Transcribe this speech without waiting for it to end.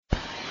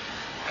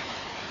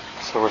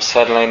So we're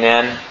settling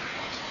in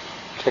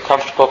to a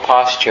comfortable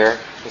posture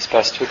as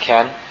best we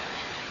can.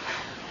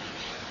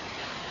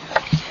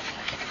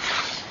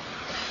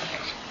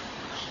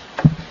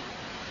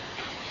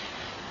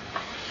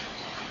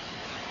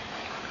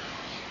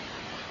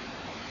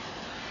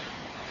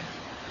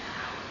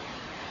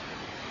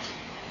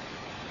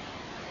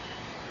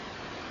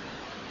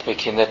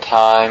 Taking the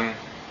time,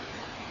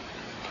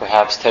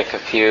 perhaps take a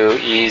few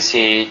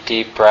easy,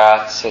 deep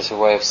breaths as a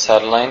way of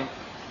settling,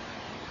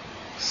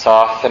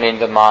 softening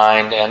the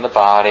mind and the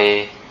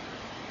body,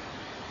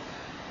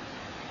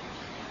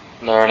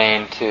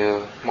 learning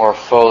to more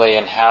fully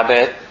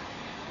inhabit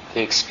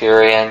the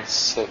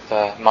experience of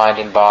the mind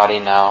and body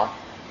now.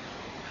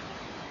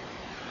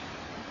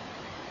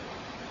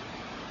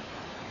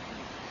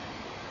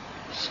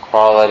 This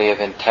quality of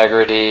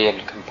integrity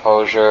and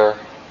composure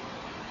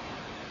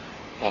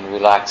and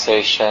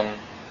relaxation.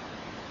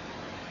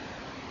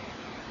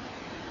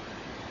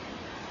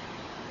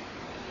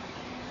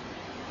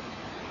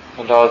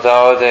 And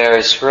although there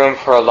is room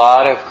for a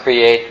lot of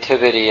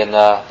creativity in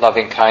the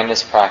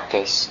loving-kindness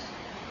practice,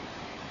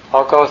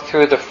 I'll go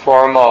through the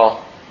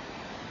formal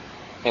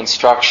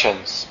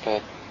instructions,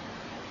 but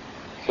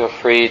feel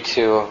free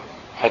to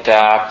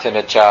adapt and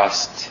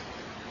adjust.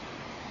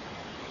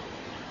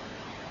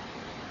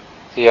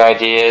 The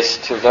idea is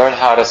to learn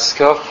how to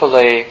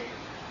skillfully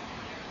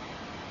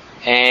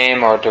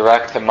aim or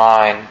direct the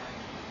mind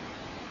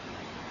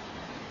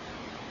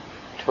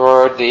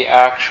toward the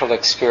actual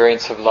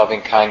experience of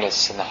loving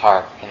kindness in the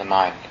heart and the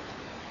mind.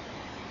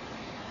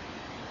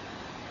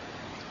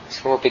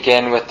 So we'll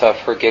begin with the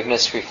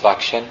forgiveness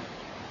reflection,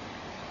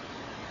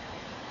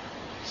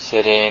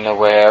 sitting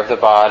aware of the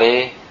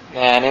body,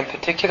 and in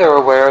particular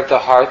aware of the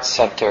heart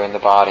center in the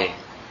body.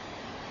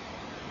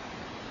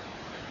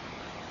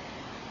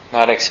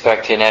 Not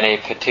expecting any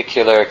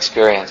particular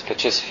experience, but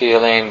just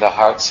feeling the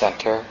heart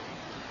center.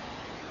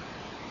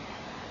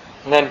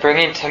 And then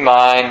bringing to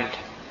mind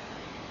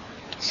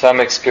some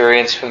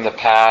experience from the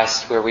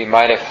past where we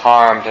might have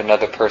harmed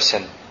another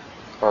person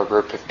or a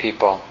group of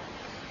people.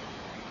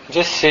 And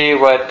just see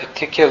what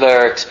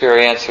particular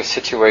experience or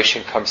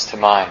situation comes to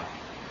mind.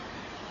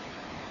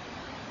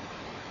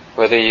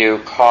 Whether you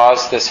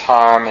caused this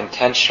harm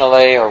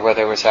intentionally or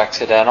whether it was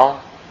accidental.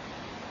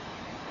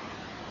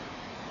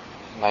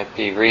 It might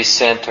be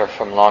recent or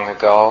from long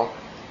ago.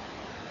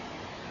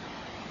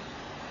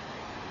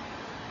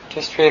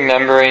 Just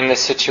remembering the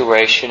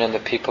situation and the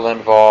people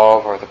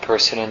involved or the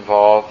person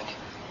involved.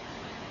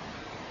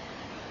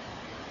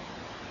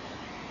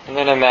 And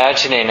then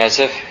imagining as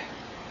if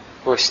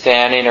we're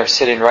standing or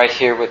sitting right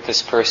here with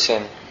this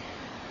person,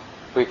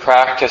 we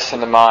practice in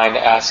the mind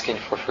asking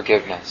for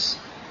forgiveness.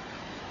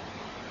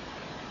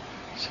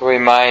 So we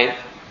might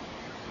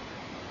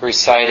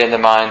recite in the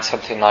mind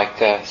something like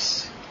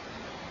this.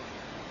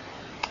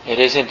 It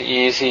isn't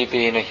easy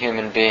being a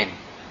human being.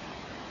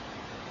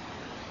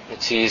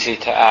 It's easy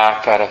to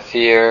act out of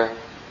fear.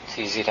 It's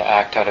easy to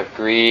act out of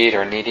greed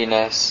or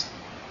neediness.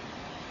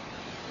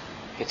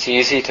 It's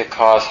easy to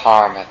cause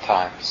harm at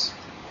times.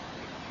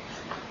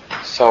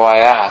 So I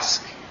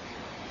ask,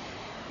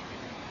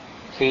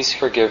 please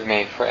forgive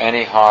me for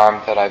any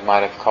harm that I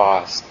might have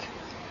caused.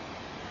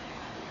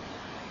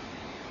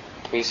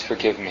 Please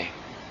forgive me.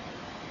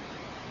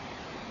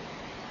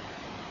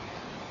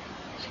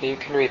 You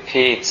can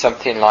repeat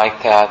something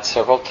like that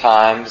several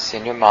times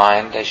in your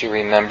mind as you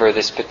remember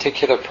this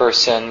particular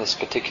person, this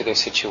particular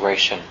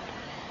situation.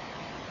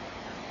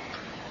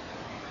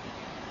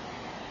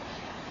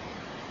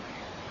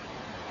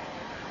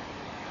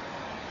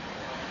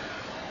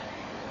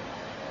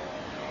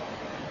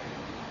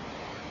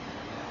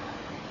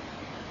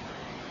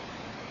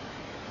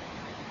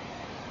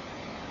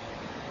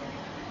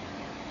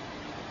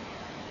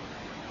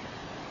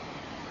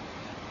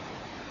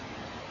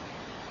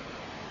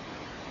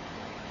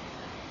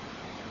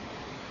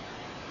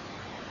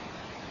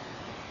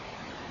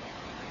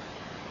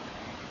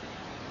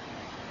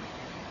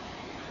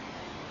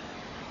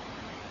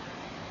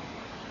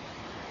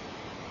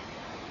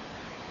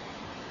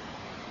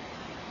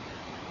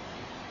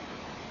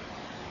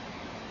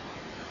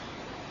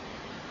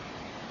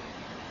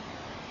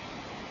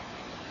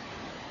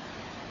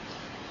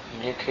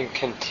 You can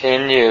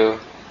continue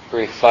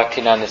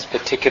reflecting on this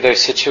particular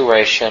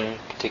situation,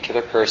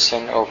 particular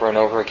person, over and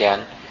over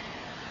again.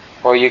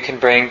 Or you can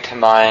bring to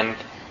mind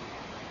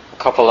a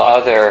couple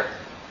other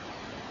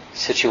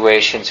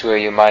situations where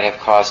you might have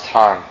caused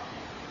harm.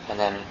 And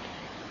then,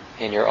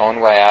 in your own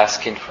way,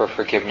 asking for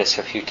forgiveness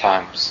a few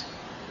times.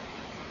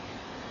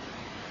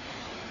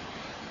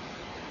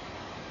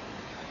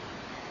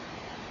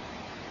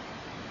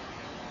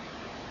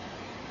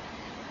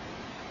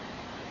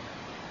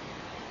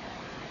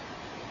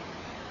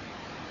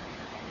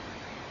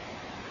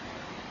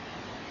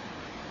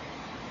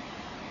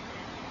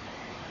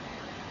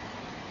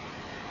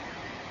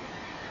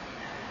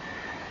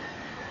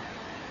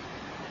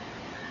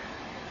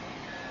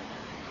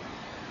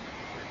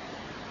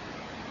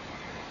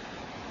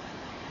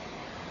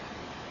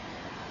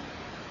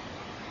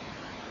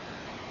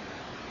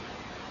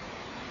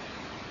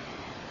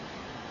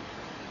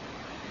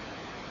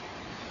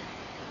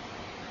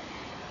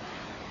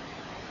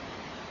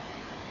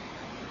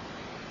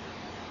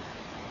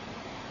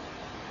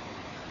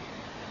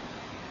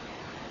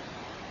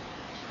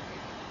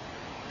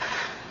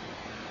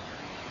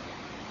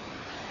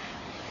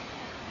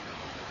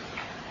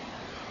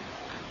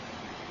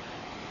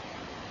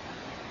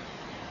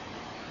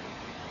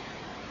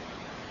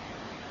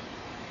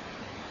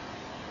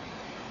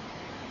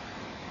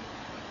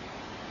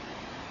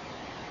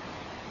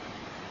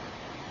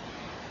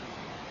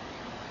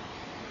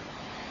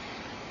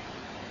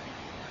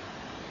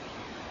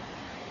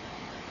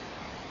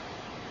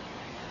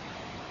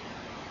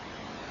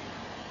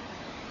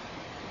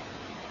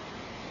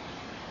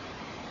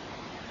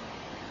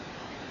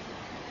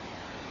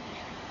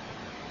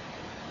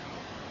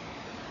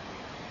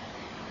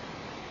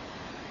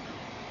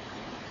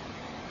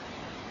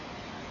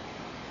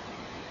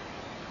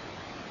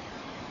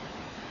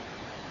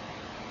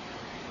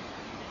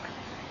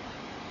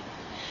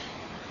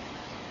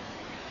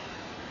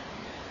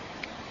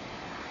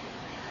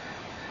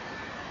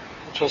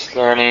 just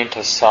learning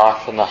to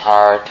soften the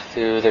heart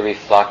through the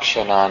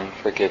reflection on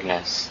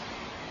forgiveness.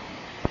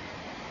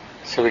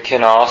 So we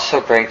can also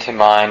bring to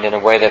mind, in a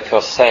way that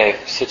feels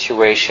safe,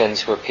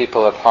 situations where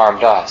people have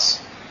harmed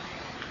us.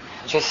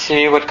 Just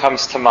see what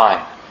comes to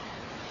mind.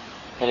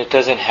 And it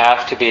doesn't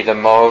have to be the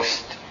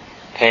most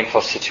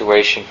painful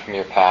situation from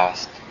your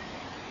past.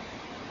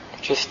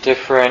 Just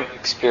different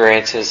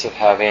experiences of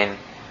having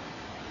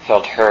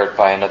felt hurt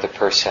by another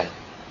person.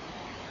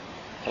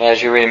 And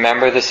as you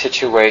remember the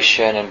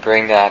situation and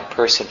bring that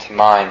person to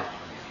mind,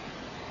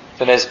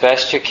 then as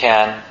best you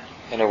can,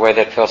 in a way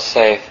that feels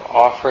safe,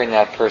 offering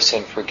that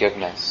person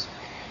forgiveness.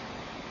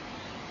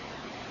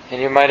 And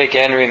you might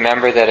again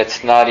remember that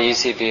it's not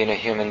easy being a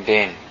human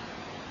being.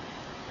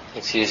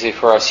 It's easy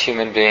for us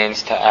human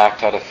beings to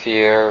act out of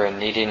fear and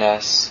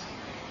neediness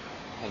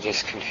and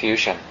just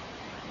confusion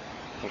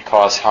and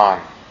cause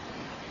harm.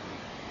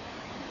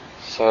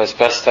 So as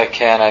best I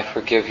can, I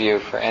forgive you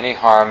for any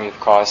harm you've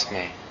caused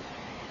me.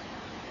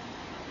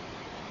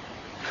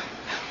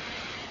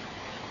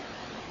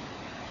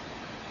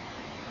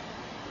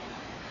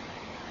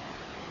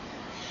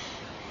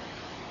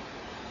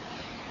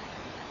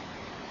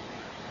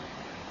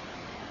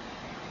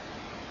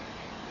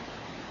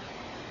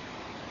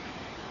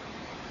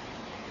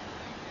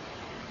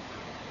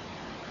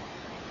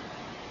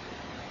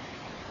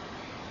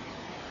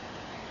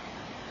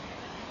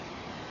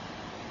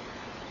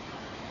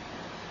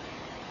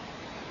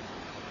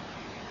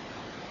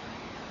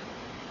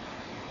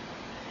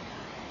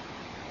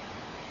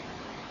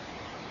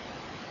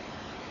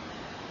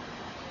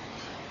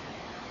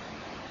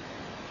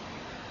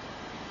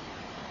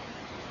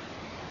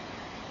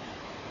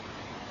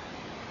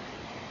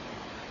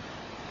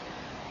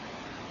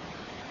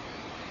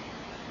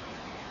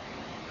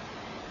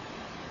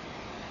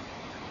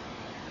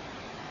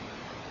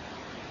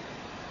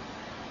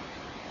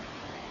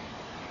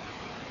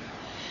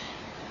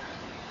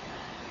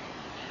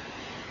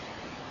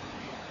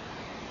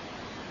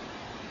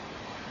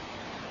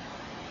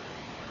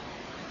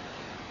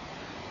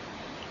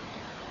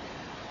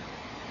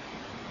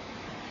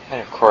 And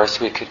of course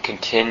we could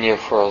continue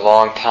for a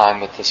long time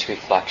with this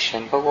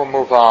reflection, but we'll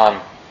move on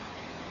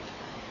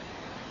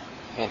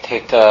and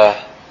take the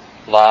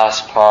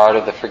last part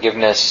of the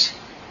forgiveness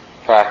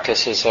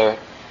practice as a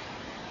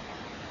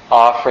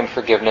offering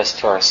forgiveness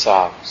to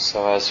ourselves.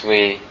 So as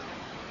we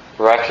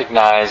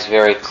recognize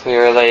very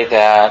clearly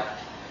that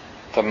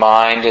the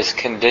mind is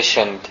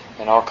conditioned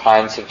in all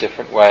kinds of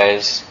different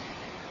ways,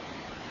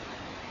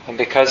 and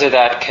because of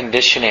that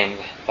conditioning,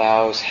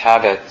 those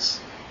habits,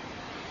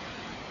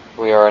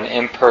 we are an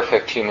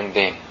imperfect human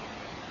being.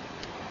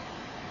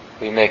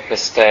 We make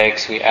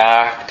mistakes, we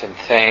act and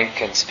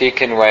think and speak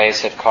in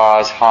ways that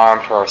cause harm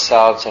to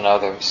ourselves and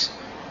others.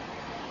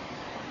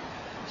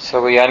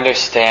 So we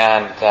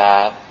understand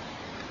that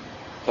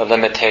the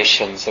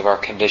limitations of our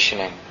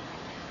conditioning,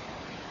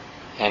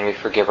 and we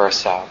forgive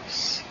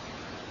ourselves.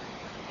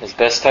 As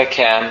best I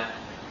can,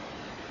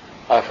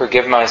 I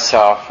forgive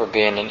myself for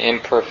being an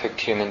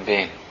imperfect human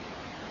being,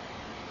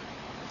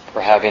 for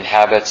having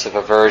habits of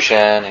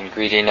aversion and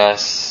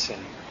greediness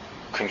and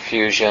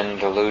confusion,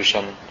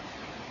 delusion.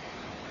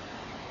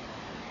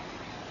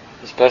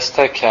 As best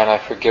I can, I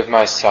forgive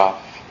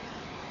myself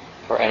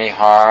for any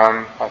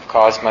harm I've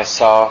caused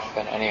myself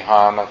and any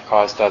harm I've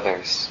caused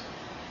others.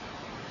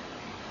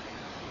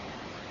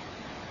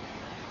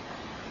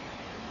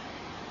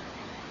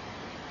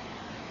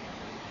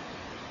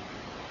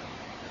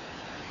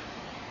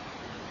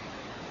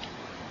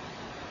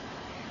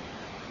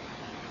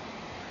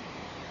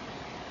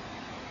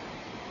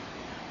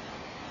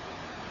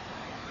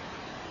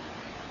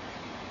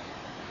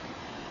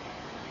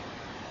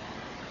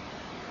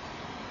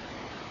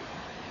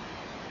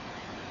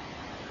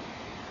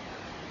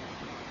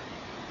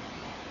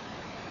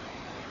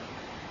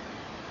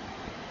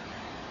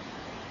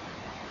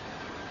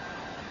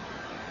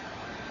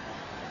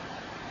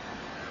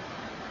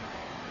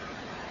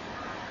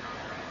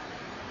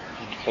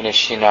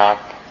 Finishing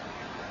up,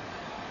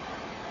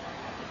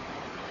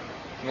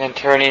 and then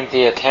turning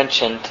the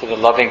attention to the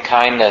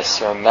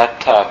lovingkindness or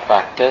Metta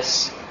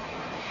practice.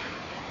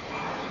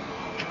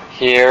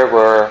 Here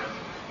we're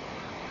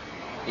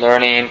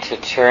learning to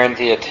turn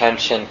the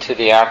attention to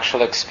the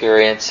actual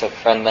experience of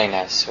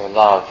friendliness or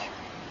love,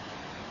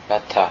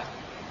 Metta.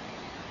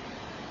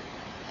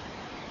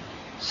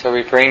 So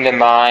we bring to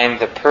mind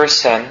the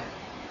person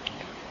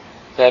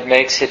that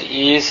makes it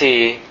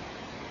easy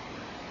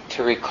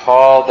to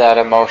recall that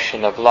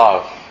emotion of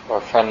love or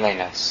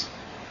friendliness.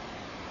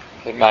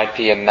 It might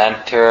be a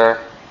mentor,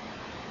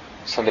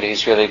 somebody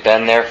who's really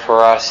been there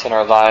for us in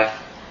our life.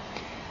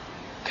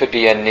 Could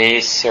be a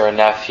niece or a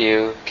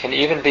nephew. Can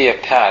even be a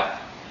pet.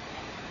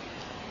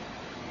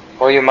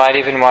 Or you might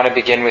even want to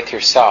begin with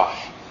yourself.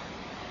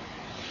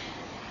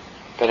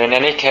 But in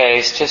any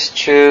case, just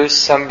choose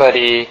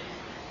somebody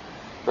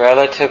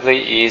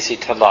relatively easy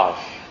to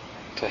love,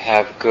 to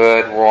have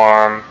good,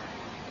 warm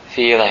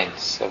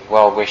feelings of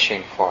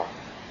well-wishing for.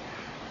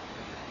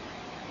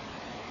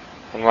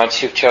 And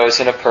once you've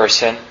chosen a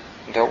person,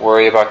 Don't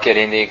worry about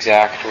getting the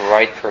exact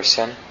right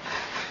person.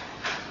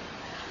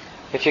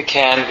 If you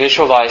can,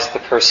 visualize the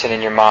person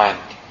in your mind,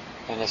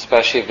 and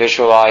especially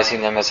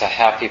visualizing them as a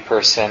happy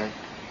person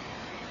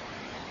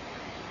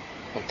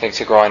when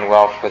things are going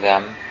well for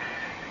them.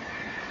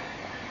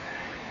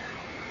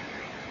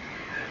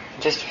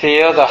 Just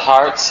feel the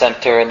heart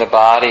center in the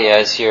body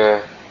as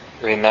you're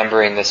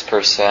remembering this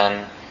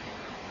person,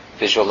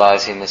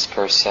 visualizing this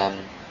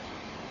person.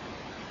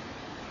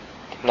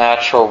 The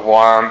natural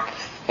warmth,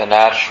 the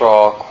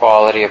natural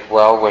quality of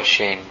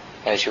well-wishing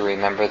as you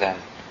remember them.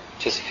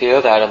 Just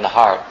feel that in the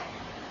heart.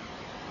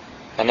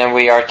 And then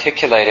we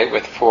articulate it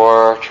with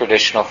 4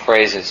 traditional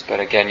phrases, but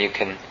again you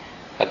can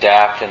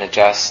adapt and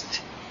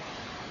adjust.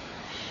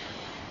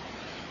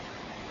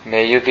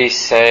 May you be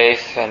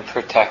safe and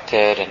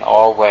protected in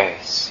all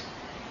ways.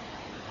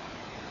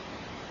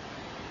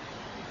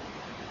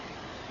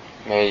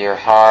 May your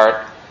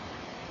heart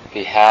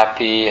be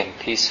happy and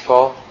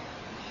peaceful.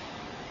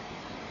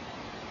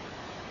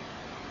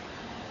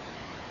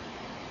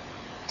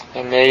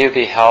 And may you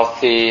be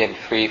healthy and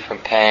free from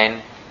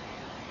pain.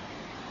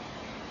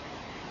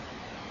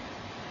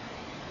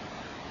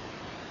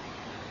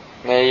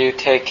 May you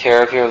take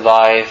care of your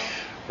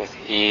life with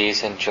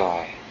ease and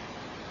joy.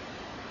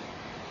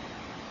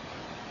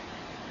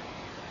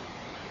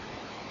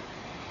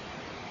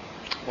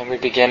 Then we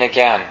begin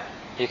again.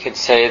 You can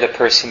say the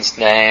person's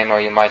name,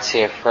 or you might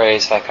say a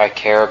phrase like, I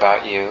care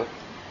about you.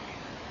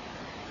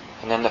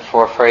 And then the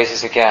 4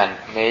 phrases again.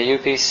 May you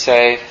be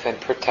safe and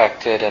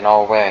protected in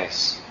all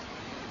ways.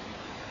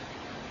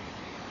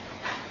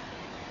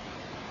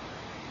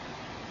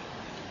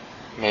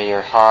 May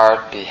your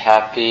heart be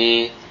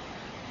happy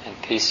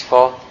and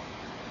peaceful.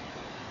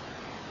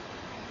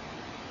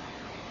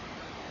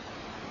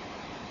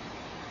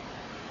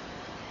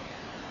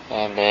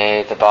 And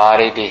may the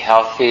body be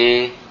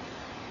healthy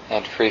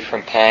and free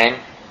from pain.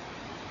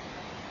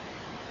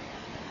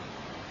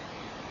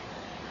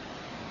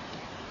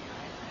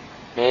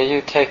 May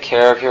you take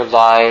care of your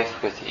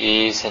life with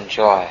ease and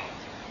joy.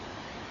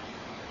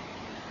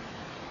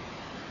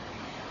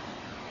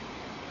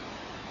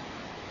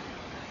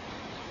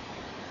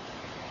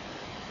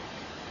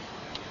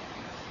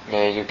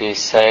 May you be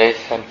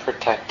safe and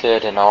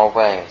protected in all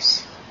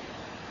ways.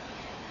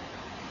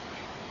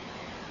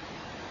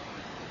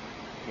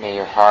 May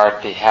your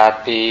heart be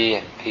happy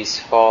and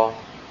peaceful.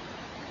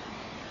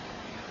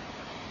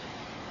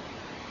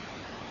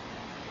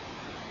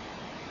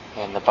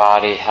 And the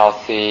body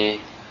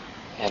healthy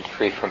and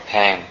free from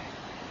pain.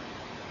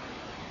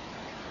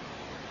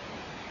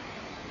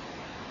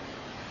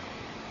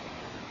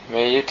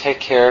 May you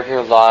take care of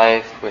your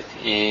life with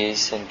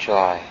ease and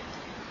joy.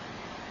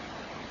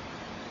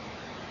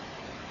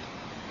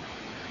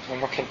 And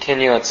we'll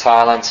continue in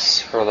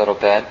silence for a little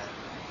bit.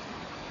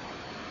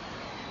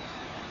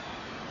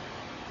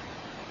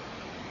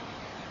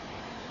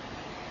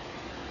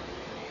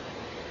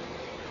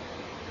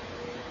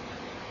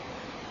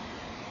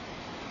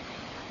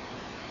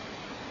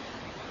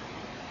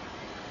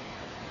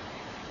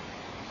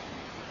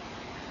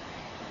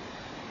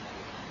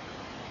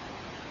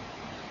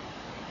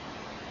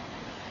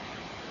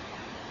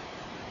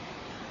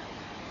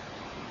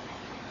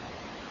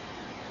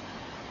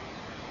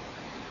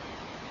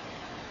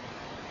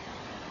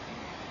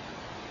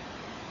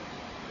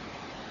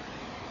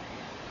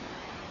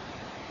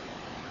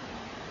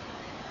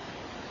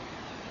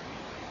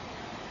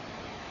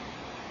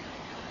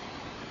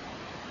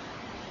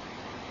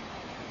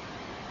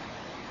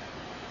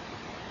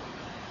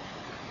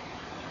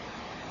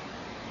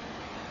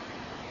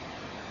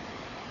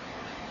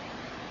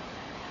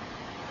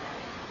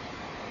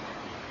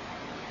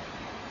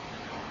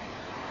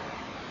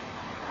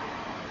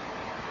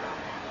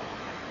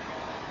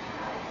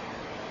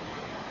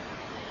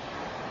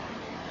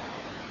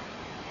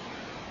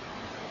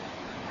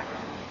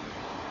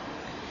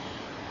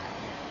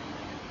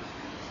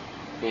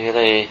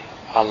 Really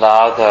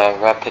allow the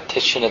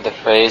repetition of the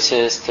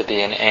phrases to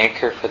be an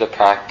anchor for the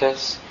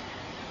practice.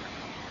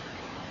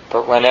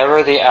 But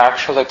whenever the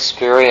actual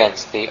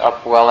experience, the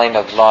upwelling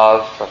of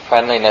love or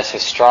friendliness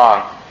is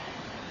strong,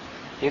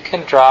 you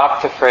can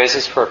drop the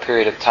phrases for a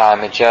period of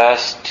time and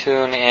just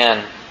tune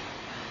in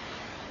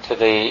to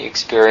the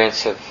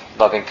experience of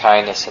loving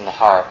kindness in the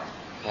heart,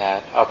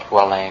 that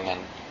upwelling and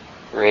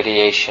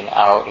radiation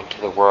out into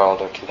the world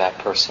or to that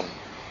person.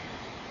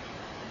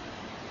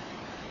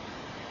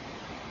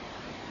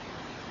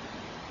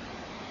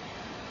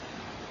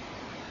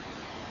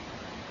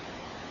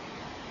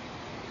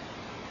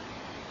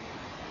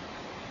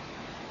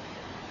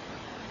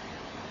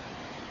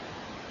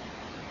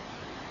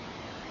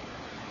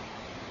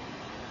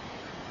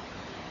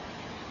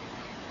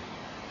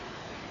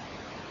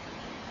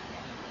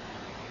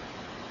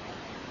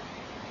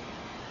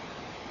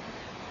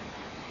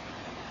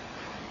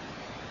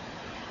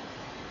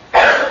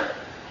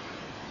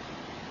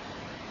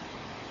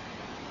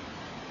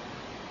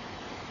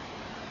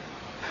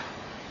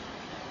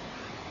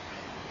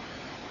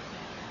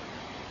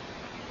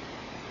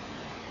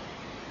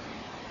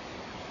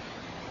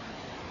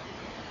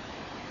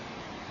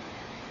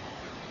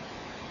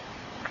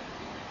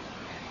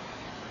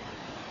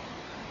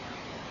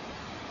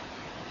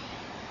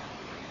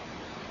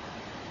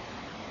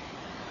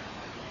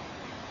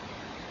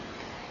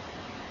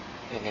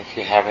 And if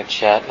you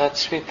haven't yet,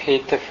 let's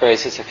repeat the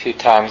phrases a few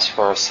times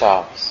for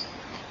ourselves.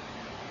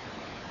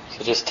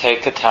 So just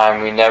take the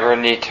time. We never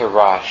need to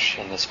rush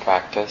in this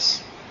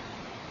practice.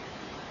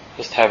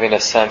 Just having a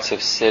sense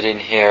of sitting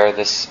here,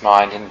 this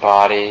mind and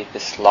body,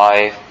 this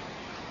life.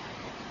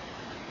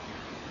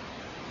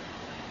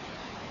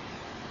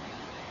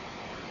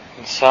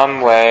 In some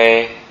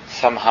way,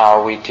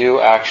 somehow, we do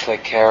actually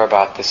care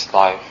about this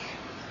life,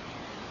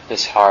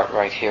 this heart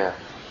right here.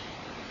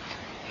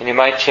 And you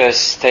might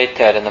just state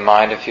that in the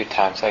mind a few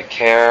times. I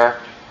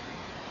care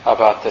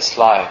about this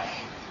life.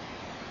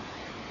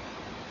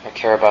 I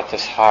care about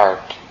this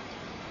heart,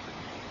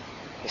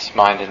 this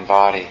mind and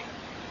body.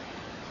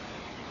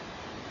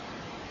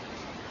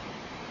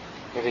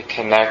 Really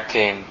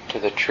connecting to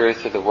the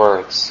truth of the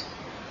words.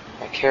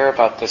 I care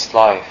about this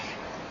life.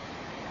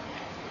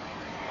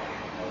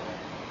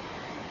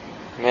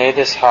 May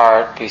this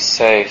heart be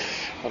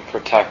safe and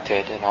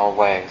protected in all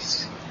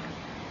ways.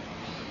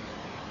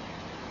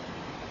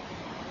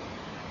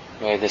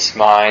 May this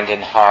mind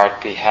and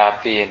heart be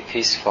happy and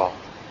peaceful.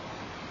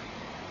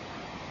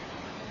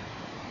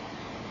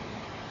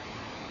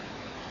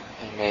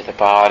 And may the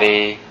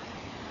body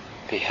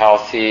be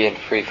healthy and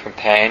free from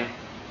pain.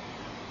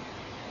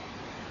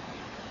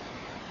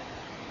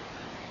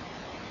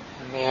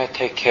 And may I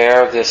take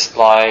care of this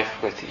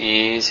life with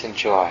ease and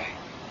joy.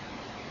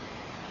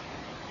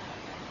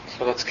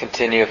 So let's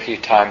continue a few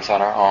times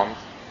on our own.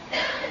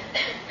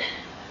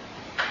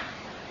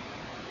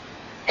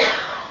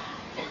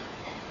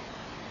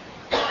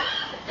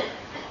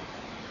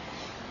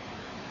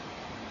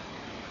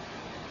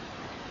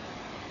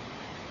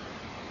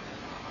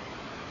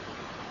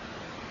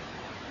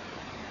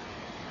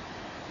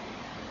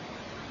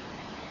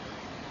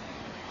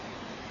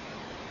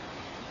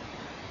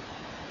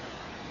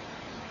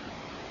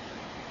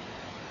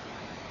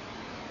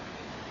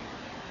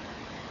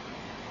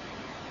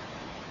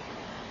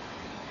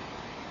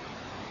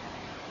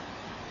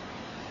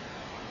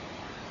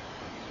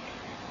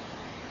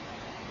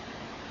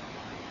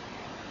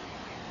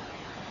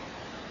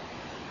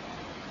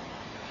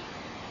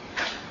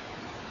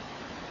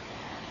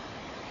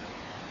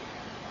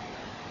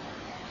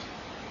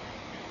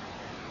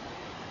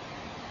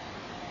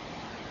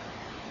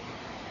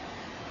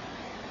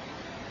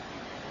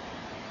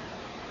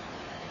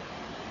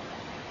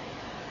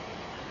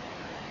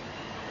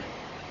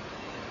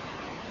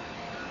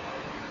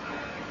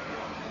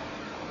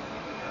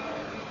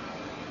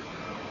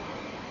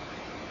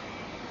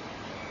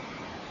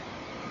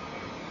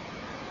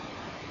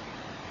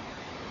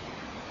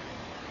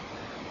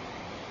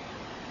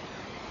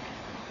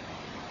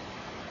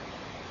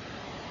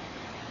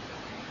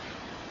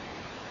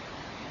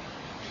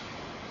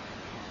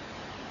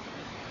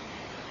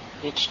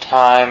 Each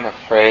time a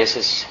phrase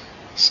is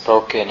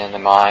spoken in the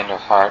mind or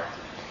heart,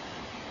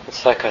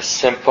 it's like a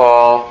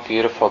simple,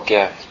 beautiful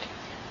gift.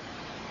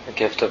 A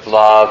gift of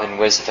love and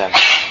wisdom.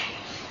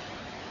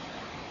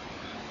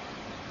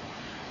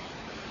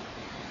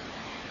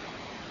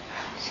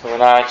 So we're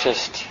not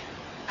just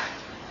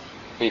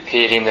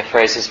repeating the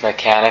phrases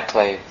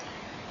mechanically,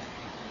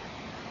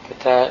 but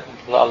that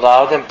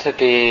allow them to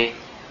be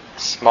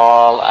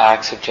small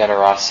acts of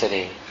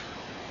generosity.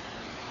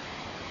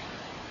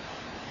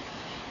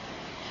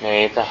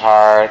 May the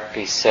heart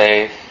be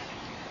safe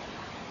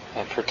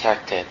and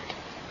protected,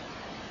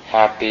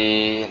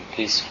 happy and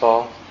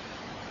peaceful.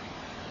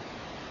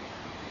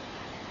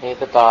 May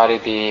the body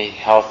be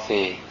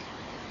healthy,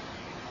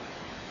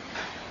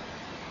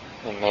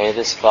 and may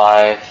this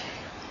life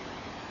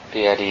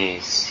be at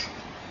ease.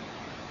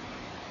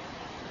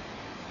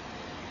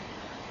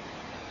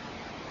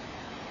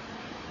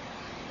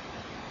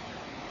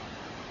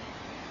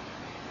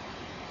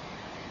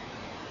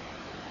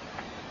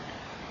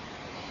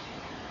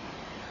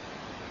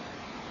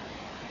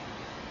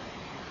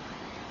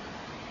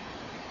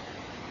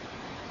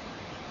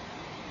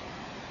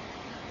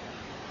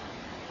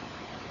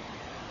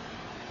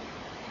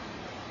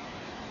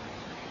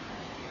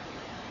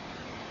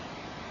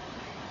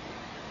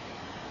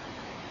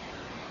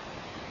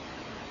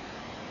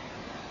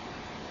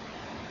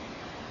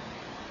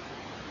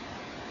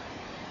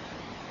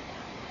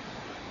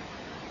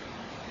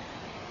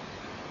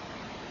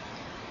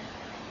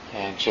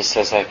 And just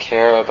as I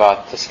care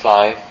about this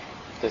life,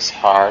 this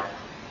heart,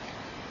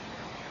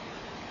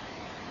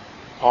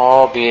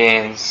 all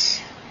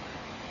beings,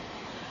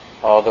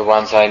 all the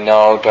ones I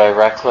know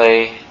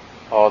directly,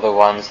 all the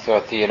ones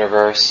throughout the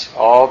universe,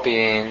 all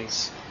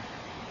beings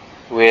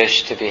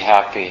wish to be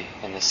happy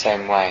in the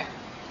same way,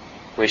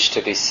 wish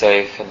to be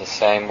safe in the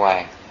same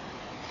way.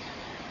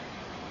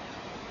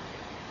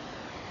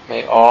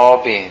 May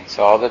all beings,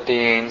 all the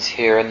beings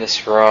here in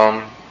this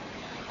room,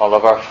 all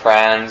of our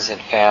friends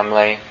and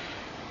family,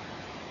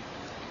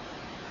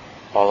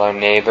 all our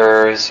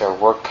neighbors, our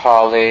work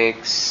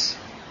colleagues,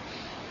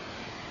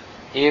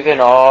 even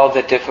all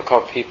the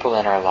difficult people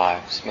in our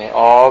lives. May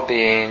all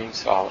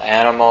beings, all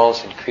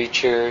animals and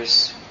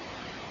creatures,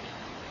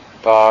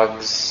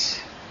 bugs,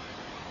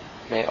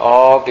 may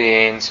all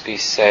beings be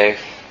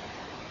safe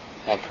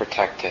and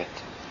protected.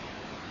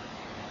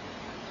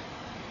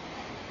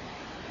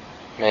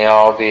 May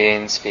all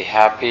beings be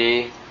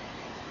happy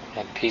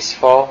and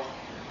peaceful.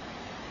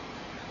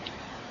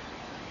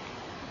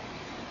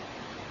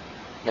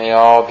 May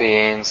all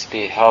beings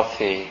be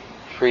healthy,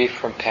 free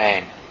from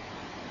pain.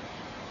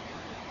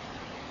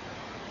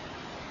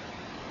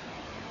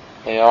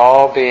 May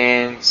all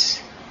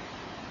beings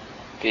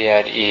be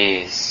at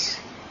ease,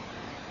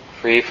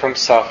 free from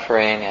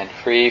suffering and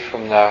free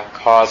from the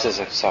causes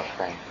of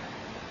suffering.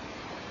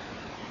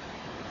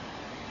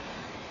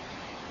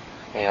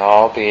 May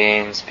all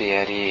beings be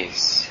at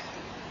ease.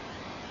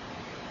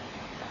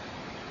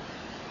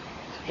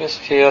 Just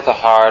feel the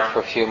heart for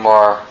a few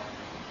more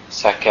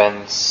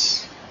seconds.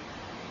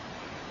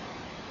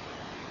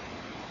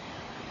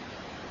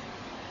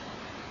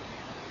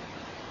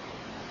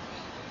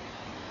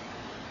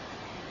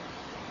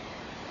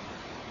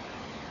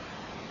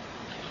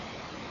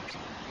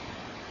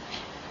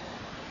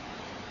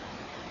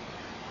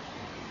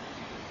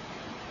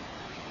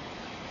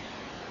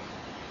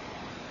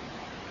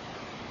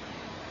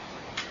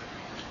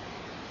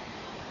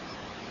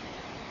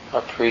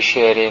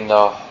 Appreciating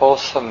the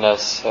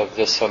wholesomeness of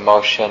this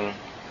emotion,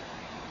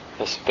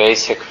 this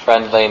basic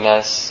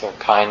friendliness or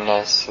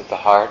kindness of the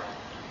heart.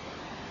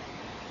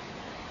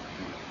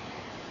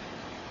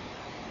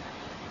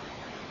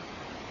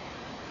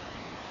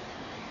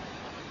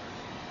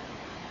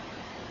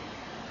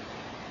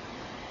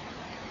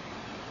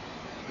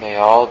 May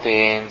all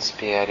beings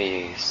be at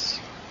ease.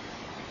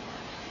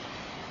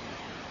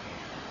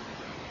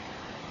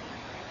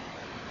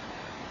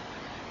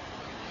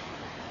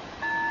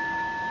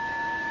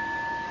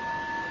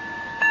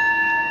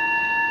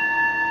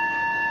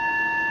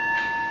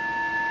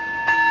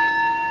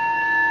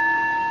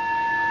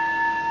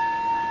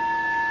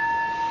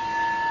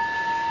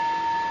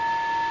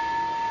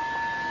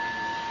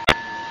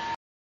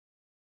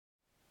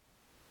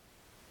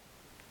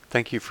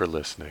 Thank you for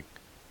listening.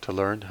 To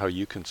learn how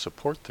you can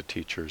support the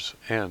teachers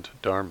and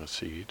Dharma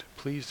Seed,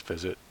 please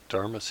visit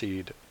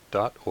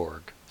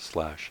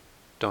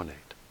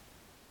dharmaseed.org/donate.